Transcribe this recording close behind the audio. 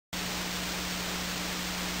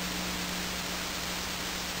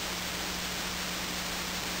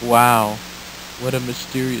Wow, what a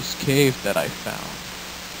mysterious cave that I found.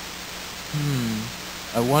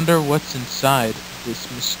 I wonder what's inside this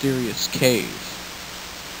mysterious cave.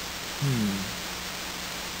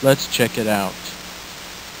 Let's check it out.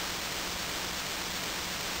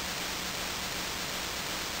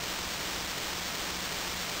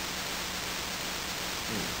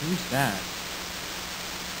 Hey, who's that?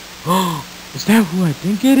 Oh, is that who I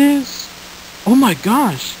think it is? Oh my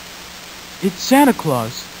gosh! It's Santa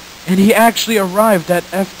Claus! And he actually arrived at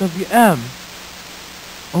FWM!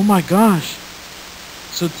 Oh my gosh!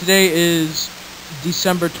 So today is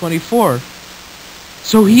December 24th.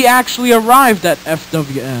 So he actually arrived at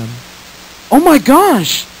FWM! Oh my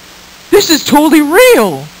gosh! This is totally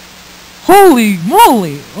real! Holy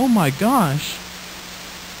moly! Oh my gosh!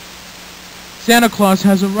 Santa Claus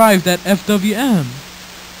has arrived at FWM!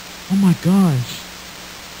 Oh my gosh.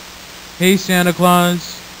 Hey Santa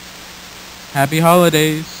Claus. Happy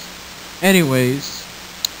holidays. Anyways,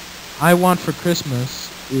 I want for Christmas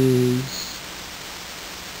is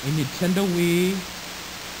a Nintendo Wii,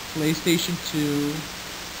 PlayStation 2,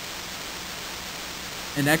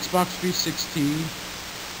 an Xbox 360,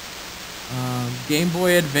 Game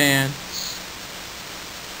Boy Advance,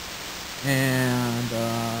 and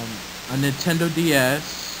a Nintendo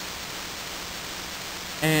DS,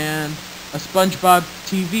 and a SpongeBob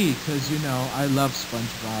TV, because, you know, I love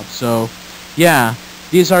SpongeBob. So, yeah,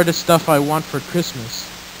 these are the stuff I want for Christmas.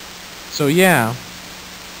 So, yeah,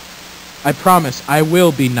 I promise, I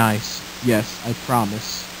will be nice. Yes, I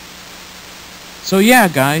promise. So, yeah,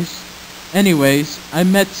 guys, anyways, I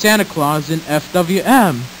met Santa Claus in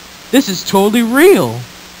FWM. This is totally real.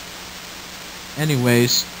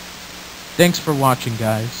 Anyways, thanks for watching,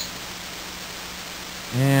 guys.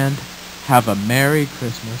 And have a Merry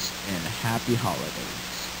Christmas and Happy Holidays.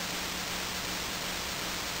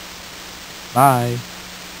 Bye.